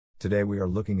Today we are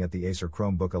looking at the Acer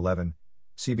Chromebook 11,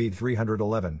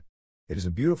 CB311. It is a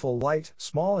beautiful, light,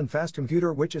 small and fast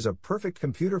computer which is a perfect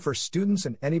computer for students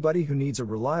and anybody who needs a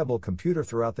reliable computer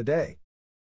throughout the day.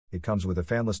 It comes with a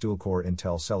fanless dual-core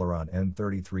Intel Celeron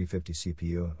N3350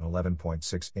 CPU, an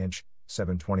 11.6-inch,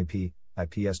 720p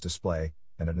IPS display,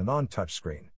 and a non-touch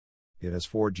screen. It has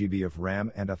 4 GB of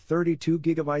RAM and a 32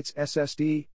 GB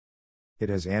SSD. It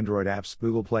has Android apps,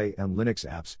 Google Play and Linux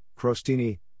apps,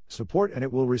 Crostini support, and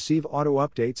it will receive auto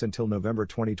updates until November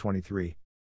 2023.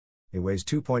 It weighs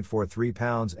 2.43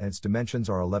 pounds and its dimensions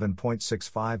are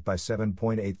 11.65 by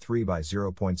 7.83 by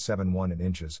 0.71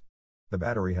 inches. The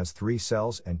battery has 3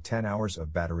 cells and 10 hours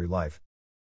of battery life.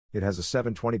 It has a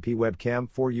 720p webcam,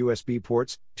 4 USB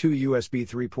ports, 2 USB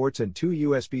 3 ports and 2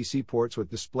 USB-C ports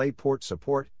with DisplayPort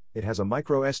support. It has a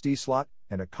micro SD slot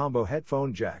and a combo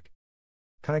headphone jack.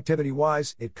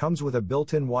 Connectivity-wise, it comes with a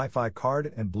built-in Wi-Fi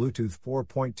card and Bluetooth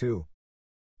 4.2.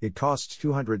 It costs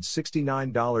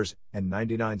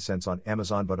 $269.99 on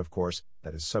Amazon, but of course,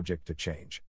 that is subject to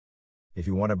change. If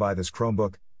you want to buy this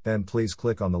Chromebook, then please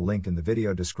click on the link in the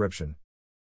video description.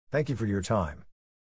 Thank you for your time.